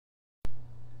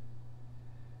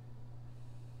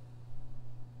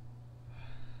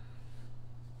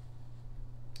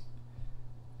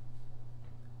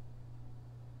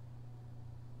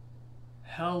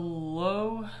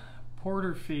Hello,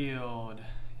 Porterfield,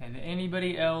 and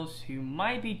anybody else who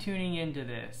might be tuning into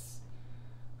this.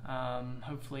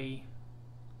 Hopefully,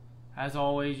 as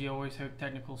always, you always hope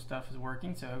technical stuff is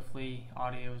working, so hopefully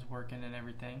audio is working and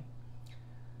everything.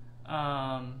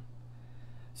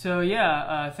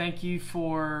 Thank you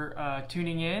for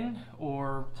tuning in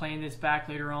or playing this back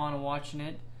later on and watching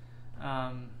it.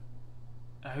 I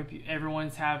hope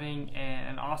everyone's having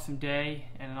an awesome day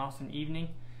and an awesome evening.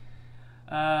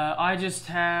 I just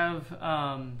have,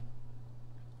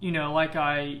 like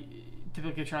I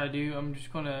typically try to do,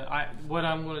 what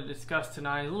I'm going to discuss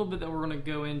tonight, a little bit that we're going to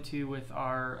go into with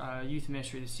our youth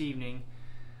ministry this evening.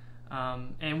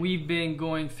 And we've been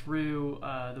going through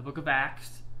the book of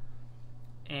Acts.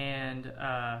 And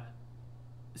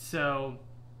just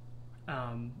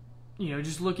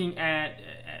looking at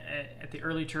the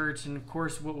early church, and of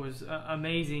course what was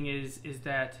amazing is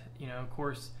that, of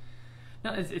course,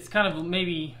 now, it's kind of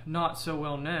maybe not so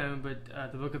well known, but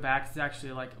the book of Acts is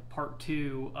actually like part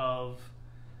 2 of,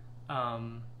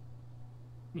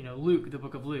 Luke, the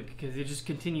book of Luke, because it just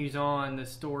continues on the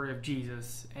story of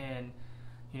Jesus and,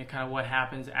 kind of what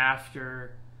happens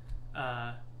after,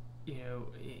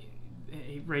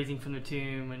 raising from the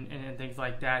tomb and things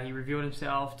like that. He revealed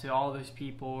himself to all those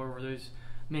people over those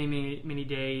many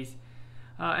days.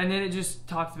 And then it just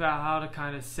talks about how to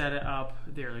kind of set it up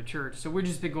the early church. So we've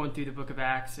just been going through the book of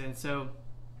Acts. And so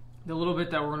the little bit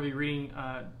that we're going to be reading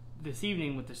this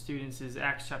evening with the students is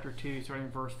Acts chapter 2, starting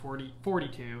verse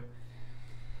 42.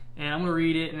 And I'm going to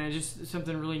read it, and it's just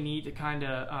something really neat that kind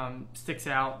of sticks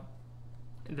out,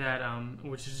 that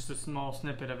which is just a small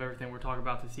snippet of everything we're talking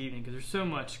about this evening, because there's so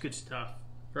much good stuff,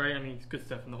 right? I mean, it's good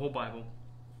stuff in the whole Bible.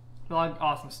 A lot of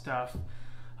awesome stuff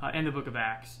in the book of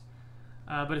Acts.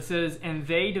 But it says, "And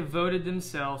they devoted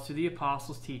themselves to the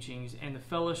apostles' teachings and the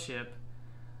fellowship,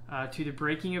 to the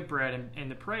breaking of bread and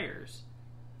the prayers.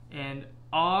 And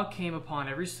awe came upon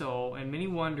every soul, and many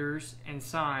wonders and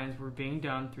signs were being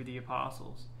done through the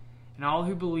apostles. And all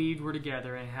who believed were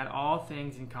together and had all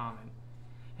things in common.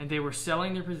 And they were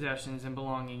selling their possessions and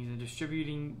belongings and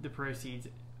distributing the proceeds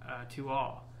to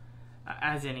all,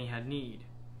 as any had need.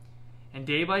 And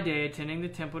day by day, attending the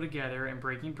temple together and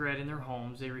breaking bread in their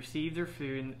homes, they received their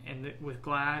food with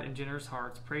glad and generous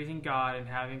hearts, praising God and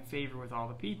having favor with all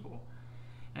the people.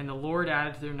 And the Lord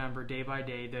added to their number day by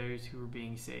day those who were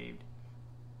being saved."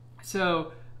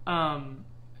 So,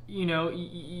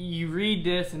 you read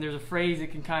this, and there's a phrase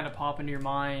that can kind of pop into your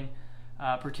mind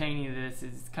pertaining to this.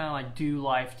 It's kind of like do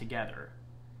life together,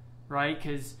 right?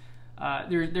 Because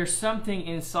there's something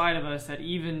inside of us that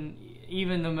even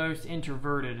the most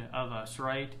introverted of us,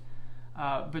 right?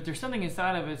 But there's something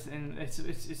inside of us, and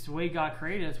it's the way God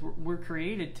created us. We're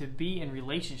created to be in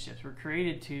relationships. We're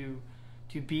created to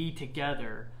be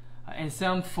together in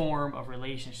some form of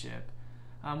relationship.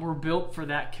 We're built for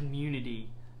that community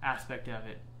aspect of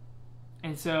it.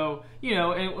 And so,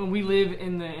 and we live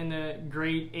in the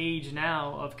great age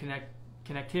now of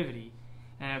connectivity.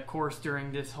 And of course,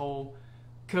 during this whole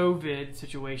COVID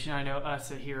situation, I know us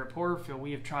here at Porterfield,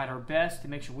 we have tried our best to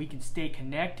make sure we can stay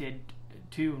connected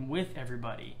to and with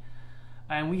everybody.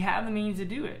 And we have the means to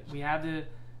do it. We have the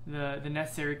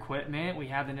necessary equipment. We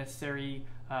have the necessary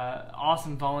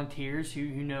awesome volunteers who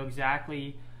know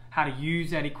exactly how to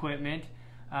use that equipment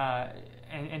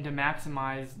and to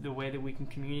maximize the way that we can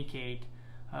communicate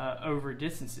over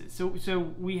distances. So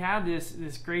we have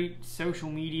this great social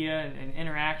media and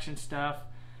interaction stuff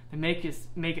to make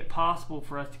it possible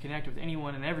for us to connect with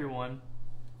anyone and everyone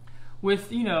with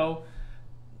little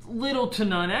to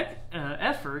none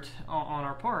effort on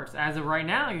our parts. As of right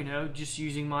now, just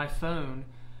using my phone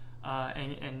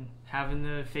and having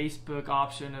the Facebook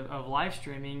option of live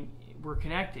streaming, we're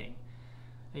connecting.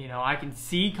 I can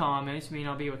see comments. You may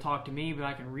not be able to talk to me, but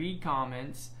I can read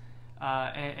comments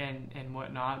and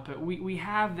whatnot. But we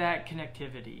have that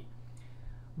connectivity.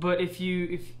 But if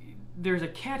there's a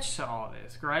catch to all of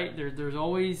this, right? There's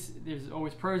always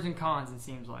pros and cons, it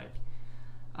seems like.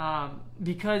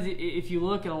 Because if you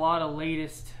look at a lot of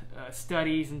latest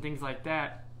studies and things like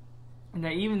that, and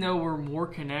that even though we're more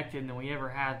connected than we ever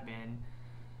have been,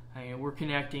 we're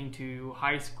connecting to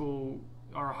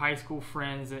our high school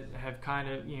friends that have kind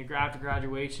of, after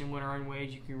graduation, went our own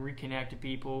ways. You can reconnect to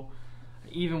people,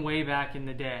 even way back in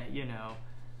the day,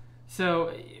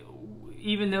 So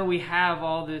even though we have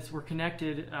all this, we're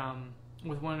connected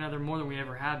with one another more than we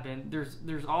ever have been.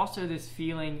 There's also this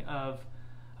feeling of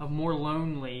more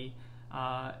lonely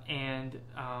and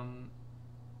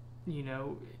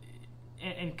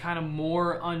kind of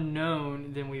more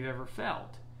unknown than we've ever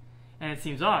felt. And it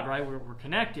seems odd, right? We're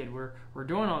connected. We're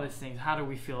doing all these things. How do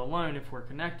we feel alone if we're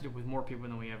connected with more people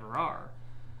than we ever are?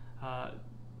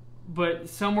 But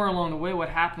somewhere along the way, what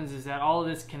happens is that all of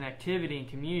this connectivity and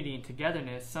community and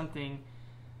togetherness, something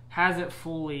hasn't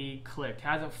fully clicked,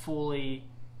 hasn't fully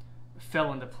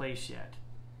fell into place yet.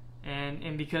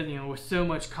 And because, with so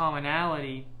much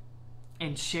commonality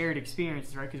and shared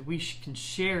experiences, right? Because we can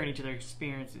share in each other's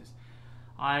experiences.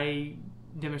 I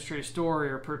demonstrate a story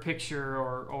or put a picture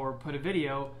or put a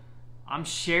video. I'm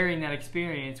sharing that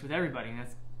experience with everybody, and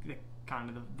that's kind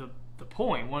of the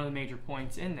point, one of the major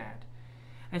points in that.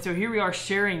 And so here we are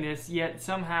sharing this, yet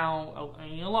somehow,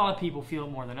 a lot of people feel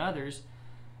it more than others.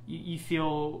 You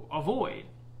feel a void.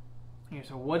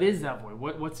 So what is that void?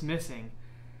 What's missing?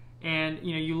 And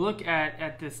you look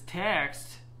at this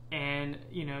text, and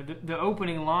the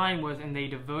opening line was, "And they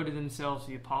devoted themselves to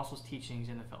the apostles' teachings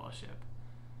and the fellowship."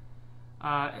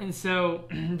 And so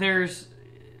there's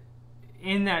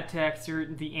in that text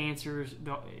the answers.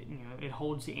 It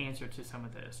holds the answer to some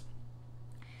of this.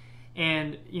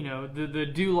 And the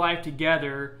do life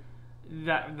together,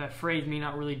 that phrase may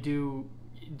not really do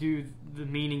the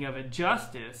meaning of it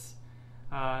justice,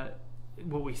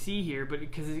 what we see here, but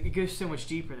because it goes so much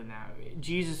deeper than that.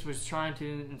 Jesus was trying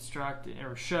to instruct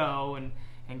or show,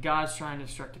 and God's trying to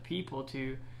instruct the people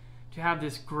to have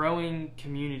this growing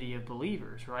community of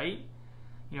believers, right?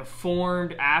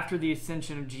 Formed after the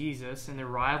ascension of Jesus and the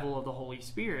arrival of the Holy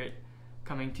Spirit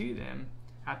coming to them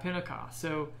at Pentecost.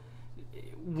 So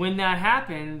when that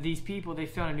happened, these people, they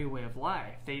found a new way of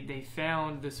life. They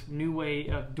found this new way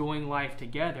of doing life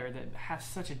together that has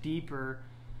such a deeper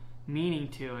meaning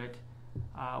to it,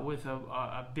 with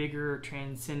a bigger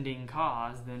transcending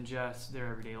cause than just their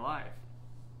everyday life.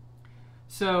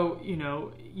 So,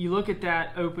 you look at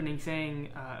that opening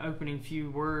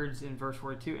few words in verse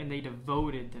 42, and they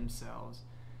devoted themselves.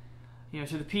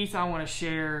 So the piece I want to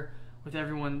share with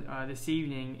everyone this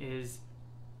evening is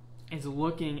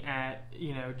looking at,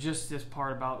 just this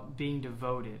part about being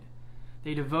devoted.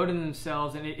 They devoted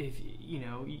themselves, and if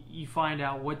you find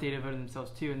out what they devoted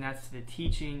themselves to, and that's the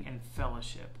teaching and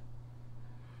fellowship,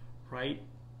 right?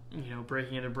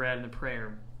 Breaking of the bread and the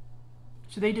prayer.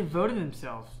 So they devoted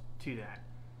themselves to that.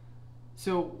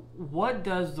 So what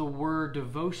does the word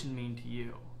devotion mean to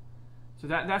you? So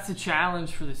that's the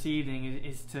challenge for this evening,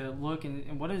 is to look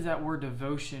and what does that word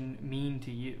devotion mean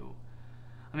to you?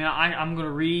 I mean, I'm going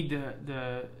to read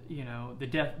the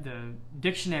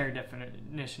dictionary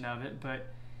definition of it, but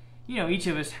each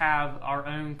of us have our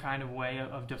own kind of way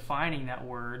of defining that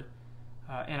word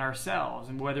in ourselves,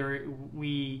 and whether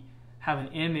we have an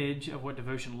image of what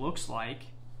devotion looks like,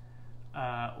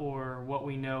 or what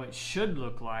we know it should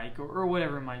look like, or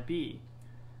whatever it might be.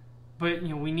 But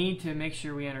we need to make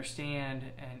sure we understand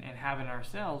and have in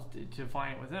ourselves, to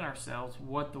define it within ourselves,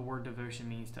 what the word devotion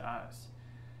means to us.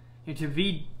 To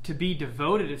be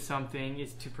devoted to something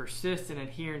is to persist in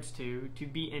adherence to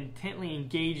be intently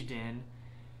engaged in,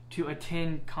 to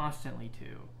attend constantly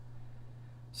to.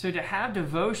 So to have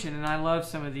devotion, and I love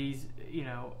some of these,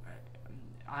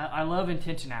 I love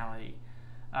intentionality.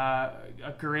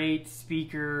 A great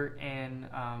speaker and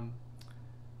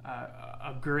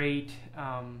a great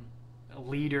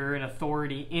leader and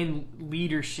authority in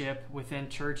leadership within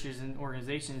churches and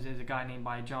organizations is a guy named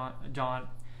John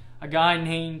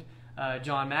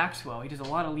Maxwell. He does a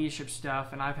lot of leadership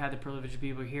stuff, and I've had the privilege of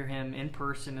being able to hear him in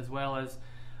person as well as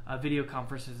video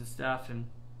conferences and stuff. And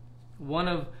one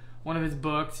of his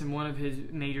books and one of his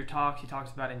major talks, he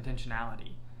talks about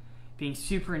intentionality, being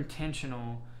super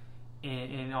intentional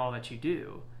in all that you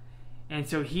do. And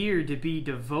so here, to be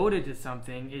devoted to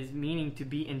something is meaning to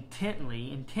be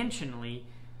intentionally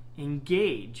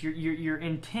engaged. Your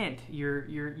intent,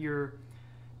 you're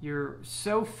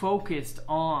so focused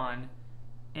on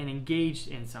and engaged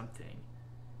in something.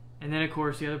 And then, of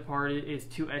course, the other part is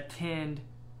to attend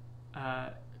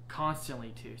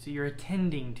constantly to. So you're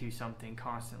attending to something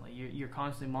constantly. You're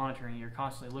constantly monitoring. You're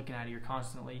constantly looking at it. You're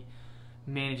constantly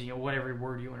managing it, whatever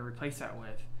word you want to replace that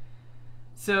with.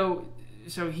 So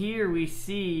here we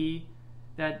see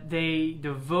that they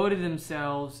devoted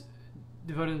themselves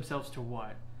to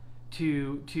what?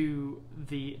 To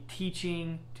the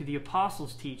teaching, to the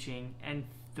apostles' teaching, and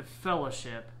the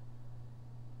fellowship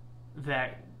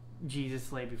that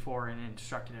Jesus laid before and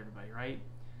instructed everybody, right?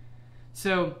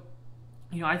 So,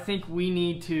 I think we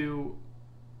need to,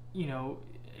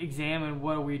 examine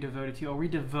what are we devoted to. Are we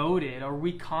devoted? Are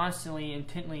we constantly,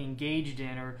 intently engaged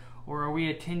in, or are we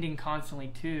attending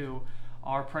constantly to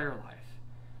our prayer life?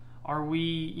 Are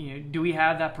we, do we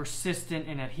have that persistent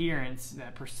and adherence,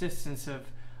 that persistence of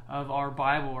our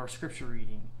Bible or scripture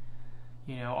reading?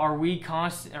 Are we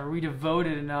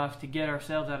devoted enough to get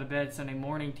ourselves out of bed Sunday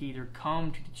morning to either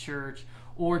come to the church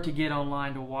or to get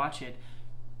online to watch it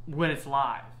when it's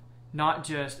live? not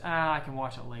just, I can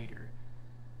watch it later.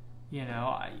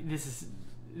 This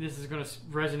is going to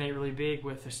resonate really big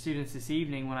with the students this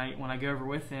evening when I go over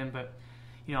with them. But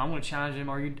I'm going to challenge them: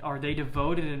 are they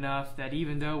devoted enough that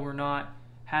even though we're not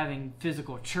having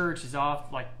physical church as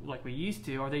often like we used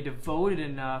to, are they devoted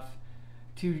enough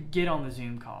to get on the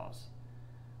Zoom calls?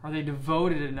 Are they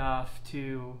devoted enough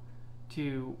to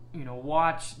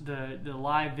watch the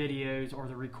live videos or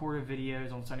the recorded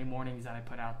videos on Sunday mornings that I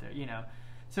put out there?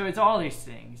 So it's all these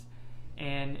things.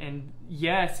 And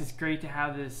yes, it's great to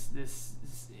have this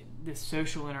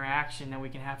social interaction that we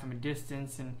can have from a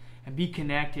distance and be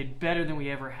connected better than we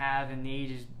ever have in the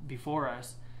ages before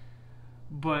us.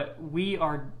 But we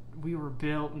were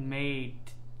built and made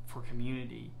for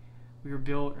community. We were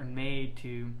built and made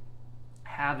to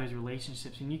have those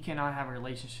relationships, and you cannot have a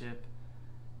relationship,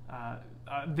 a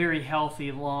very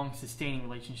healthy, long, sustaining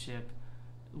relationship,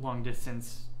 long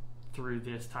distance through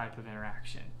this type of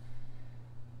interaction.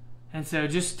 And so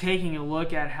just taking a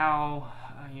look at how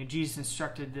Jesus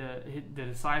instructed the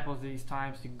disciples at these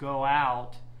times to go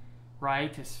out,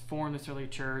 right, to form this early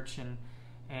church,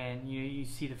 and you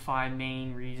see the 5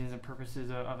 main reasons and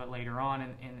purposes of it later on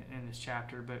in this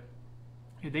chapter. But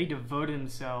they devoted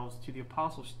themselves to the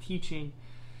apostles' teaching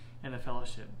and the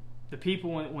fellowship. The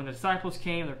people, when the disciples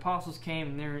came, the apostles came,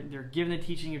 and they're given the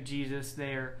teaching of Jesus.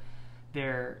 They're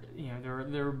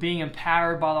being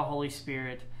empowered by the Holy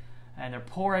Spirit, and they're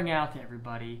pouring out to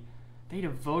everybody. They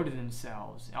devoted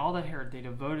themselves. All that heard, they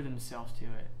devoted themselves to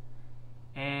it.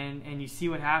 And you see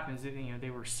what happens. They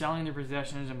were selling their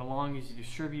possessions and belongings to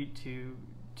distribute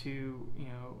to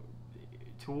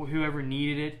whoever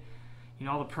needed it.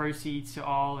 All the proceeds to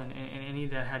all and any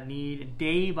that had need. And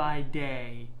day by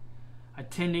day,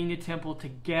 attending the temple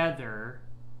together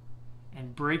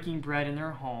and breaking bread in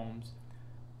their homes,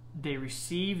 they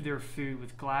received their food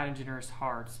with glad and generous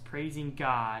hearts, praising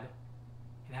God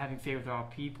and having favor with all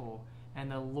people.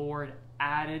 And the Lord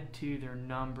added to their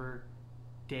number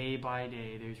day by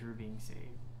day those who were being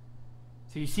saved.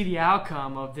 So you see the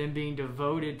outcome of them being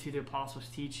devoted to the apostles'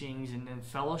 teachings and then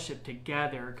fellowship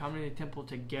together, coming to the temple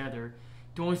together,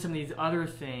 doing some of these other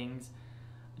things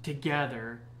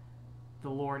together. The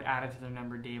Lord added to their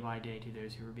number day by day to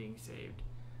those who were being saved.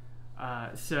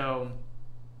 So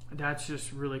that's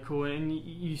just really cool. And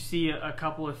you see a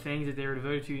couple of things that they were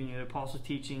devoted to, the apostles'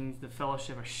 teachings, the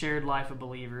fellowship, a shared life of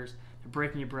believers, the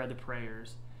breaking of bread, the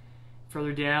prayers.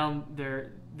 Further down,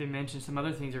 they mention some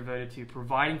other things they're devoted to: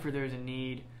 providing for those in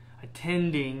need,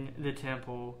 attending the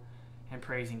temple, and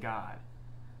praising God.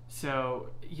 So,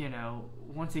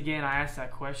 once again, I ask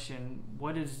that question: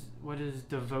 what does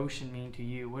devotion mean to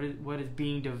you? What does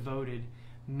being devoted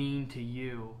mean to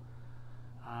you?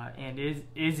 And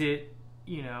is it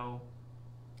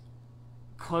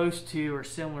close to or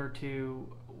similar to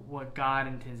what God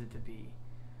intends it to be?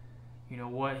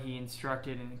 What He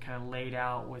instructed and kind of laid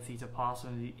out with these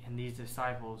apostles and these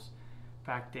disciples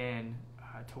back then,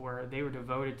 to where they were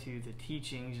devoted to the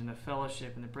teachings and the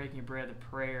fellowship and the breaking of bread, the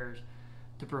prayers,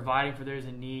 to providing for those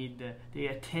in need, the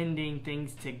attending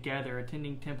things together,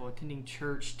 attending temple, attending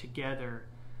church together,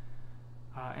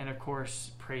 and of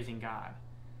course praising God.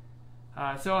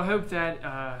 So I hope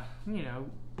that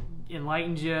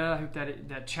enlightens you. I hope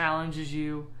that challenges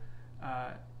you.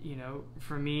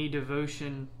 For me,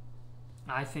 devotion,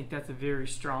 I think that's a very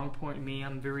strong point in me.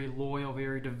 I'm very loyal,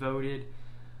 very devoted.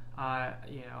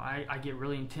 I get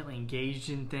really intently engaged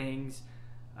in things.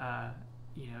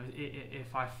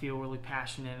 If I feel really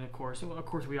passionate, and of course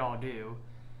we all do.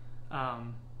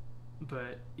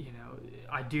 But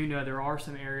I do know there are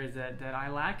some areas that I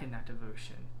lack in that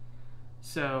devotion.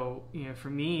 So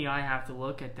for me, I have to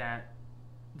look at that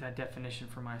definition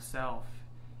for myself,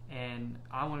 and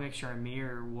I want to make sure I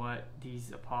mirror what these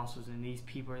apostles and these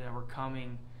people that were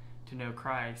coming to know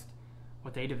Christ,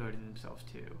 what they devoted themselves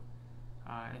to,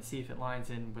 and see if it lines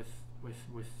in with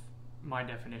my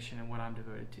definition and what I'm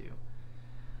devoted to.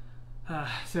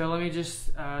 So let me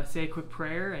just say a quick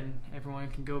prayer, and everyone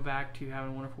can go back to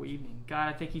having a wonderful evening. God,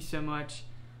 I thank you so much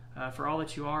for all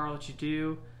that you are, all that you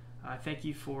do. I thank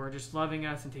you for just loving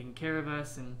us and taking care of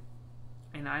us, and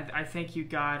I thank you,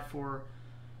 God, for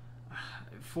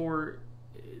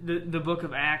the book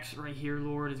of Acts right here,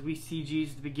 Lord. As we see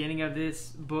Jesus at the beginning of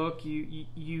this book,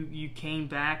 you came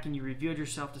back and you revealed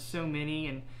yourself to so many,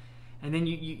 and then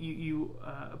you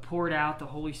poured out the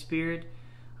Holy Spirit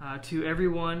to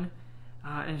everyone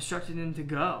and instructed them to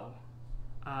go,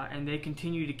 and they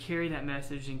continue to carry that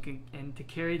message and to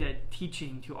carry that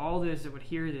teaching to all those that would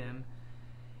hear them.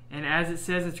 And as it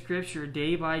says in Scripture,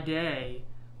 day by day,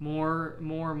 more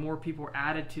and more people were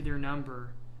added to their number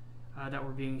that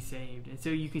were being saved. And so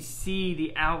you can see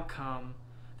the outcome,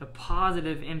 the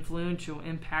positive, influential,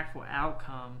 impactful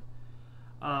outcome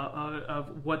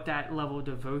of what that level of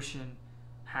devotion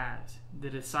has. The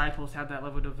disciples had that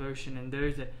level of devotion, and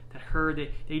those that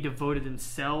heard, they devoted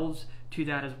themselves to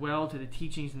that as well, to the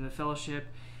teachings and the fellowship.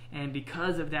 And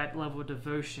because of that level of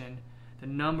devotion, the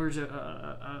numbers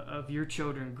of your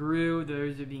children grew.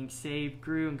 Those that are being saved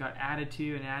grew and got added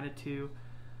to and added to.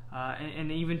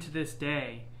 And even to this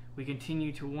day, we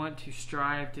continue to want to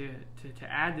strive to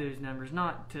add those numbers,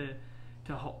 not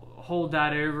to hold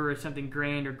that over as something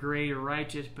grand or great or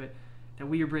righteous, but that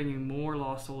we are bringing more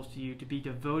lost souls to you, to be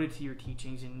devoted to your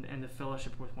teachings and the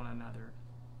fellowship with one another.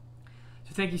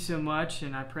 So thank you so much,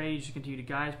 and I pray you should continue to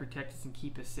guide us, protect us, and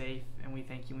keep us safe. And we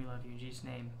thank you and we love you. In Jesus'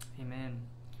 name, amen.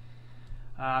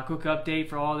 Quick update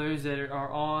for all those that are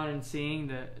on and seeing,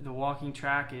 the walking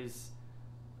track is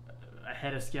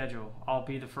ahead of schedule. I'll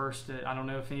be the first I don't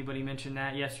know if anybody mentioned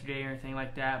that yesterday or anything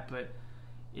like that, but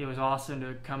it was awesome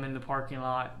to come in the parking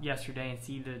lot yesterday and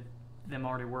see them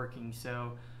already working.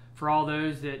 So for all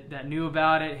those that knew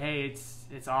about it, hey,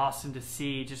 it's awesome to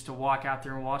see, just to walk out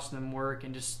there and watch them work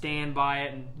and just stand by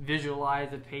it and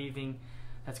visualize the paving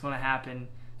that's going to happen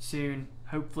soon.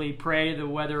 Hopefully pray the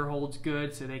weather holds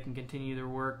good so they can continue their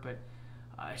work, but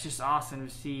it's just awesome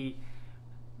to see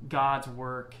God's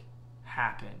work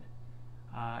happen.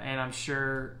 And I'm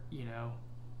sure,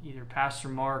 either Pastor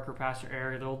Mark or Pastor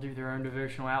Eric, they'll do their own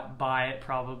devotional out by it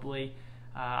probably.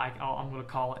 I'm going to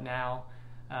call it now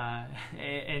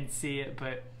and see it.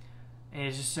 But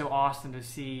it's just so awesome to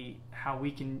see how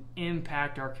we can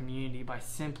impact our community by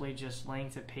simply just laying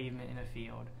some pavement in a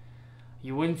field.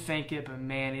 You wouldn't think it, but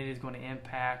man, it is going to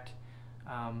impact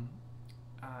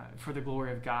for the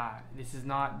glory of God. This is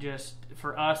not just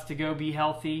for us to go be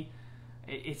healthy.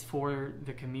 It's for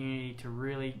the community to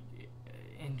really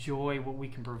enjoy what we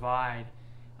can provide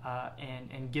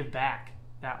and give back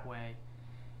that way.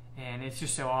 And it's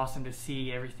just so awesome to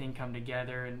see everything come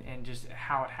together and just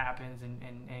how it happens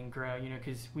and grow,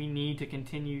 because we need to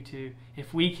continue to,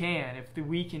 if we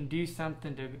can do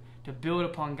something to build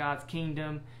upon God's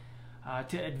kingdom,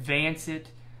 to advance it,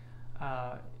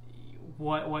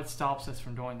 what stops us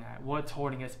from doing that? What's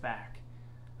holding us back?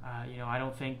 I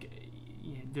don't think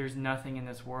there's nothing in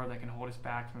this world that can hold us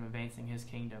back from advancing His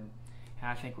kingdom. And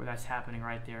I think that's happening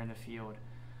right there in the field.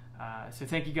 So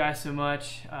thank you guys so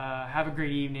much. Have a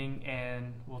great evening,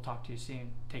 and we'll talk to you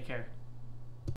soon. Take care.